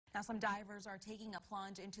Now, some divers are taking a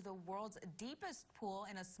plunge into the world's deepest pool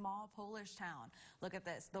in a small Polish town. Look at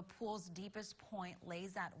this. The pool's deepest point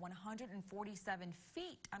lays at 147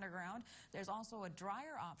 feet underground. There's also a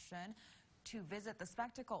drier option. To visit the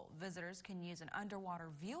spectacle, visitors can use an underwater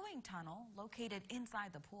viewing tunnel located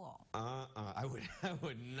inside the pool. I would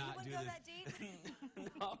not do this. You wouldn't go this. that deep?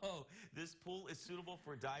 No, this pool is suitable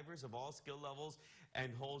for divers of all skill levels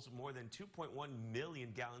and holds more than 2.1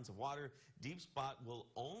 million gallons of water. Deep Spot will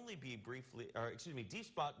only briefly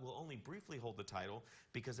hold the title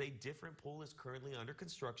because a different pool is currently under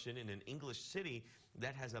construction in an English city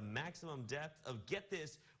that has a maximum depth of, get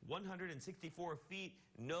this, 164 feet.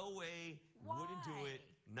 No way. Why? Wouldn't do it.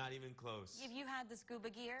 Not even close. Have you had the scuba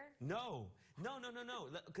gear? No.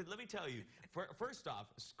 Let me tell you. First off,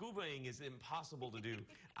 scubaing is impossible to do.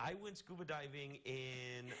 I went scuba diving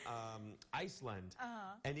in Iceland,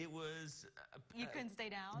 and it was. You couldn't stay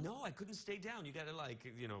down? No, I couldn't stay down. You got to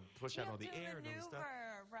push out all the air and all the stuff.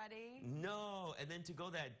 Freddie. No, and then to go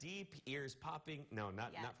that deep, ears popping. No,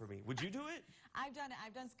 not for me. Would you do it? I've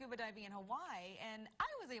done scuba diving in Hawaii, and I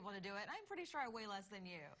was able to do it. I'm pretty sure I weigh less than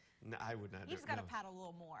you. No, I would not. You just got to paddle a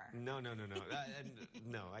little more. No.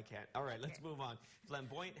 No, I can't. All right, let's move on.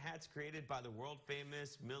 Flamboyant hats created by the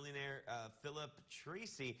world-famous millionaire Philip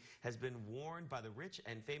Tracy has been worn by the rich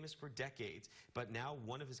and famous for decades. But now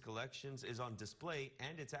one of his collections is on display,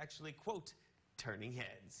 and it's actually, quote, turning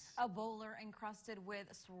heads. A bowler encrusted with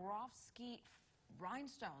Swarovski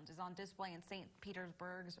rhinestones is on display in St.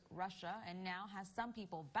 Petersburg, Russia, and now has some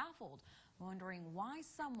people baffled, wondering why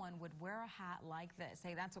someone would wear a hat like this.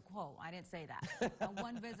 Hey, that's a quote. I didn't say that.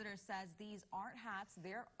 One visitor says these aren't hats,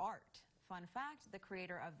 they're art. Fun fact, the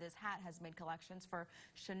creator of this hat has made collections for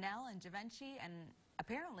Chanel and Givenchy, and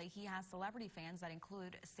apparently he has celebrity fans that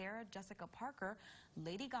include Sarah Jessica Parker,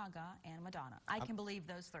 Lady Gaga, and Madonna. I can believe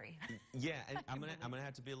those three. Yeah, and I'm gonna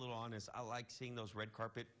have to be a little honest. I like seeing those red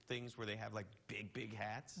carpet things where they have like big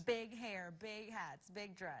hats. Big hair, big hats,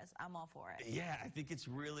 big dress. I'm all for it. Yeah, I think it's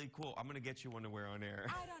really cool. I'm gonna get you one to wear on air.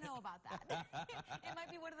 I don't know about that. It might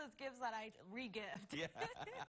be one of those gifts that I re-gift. Yeah.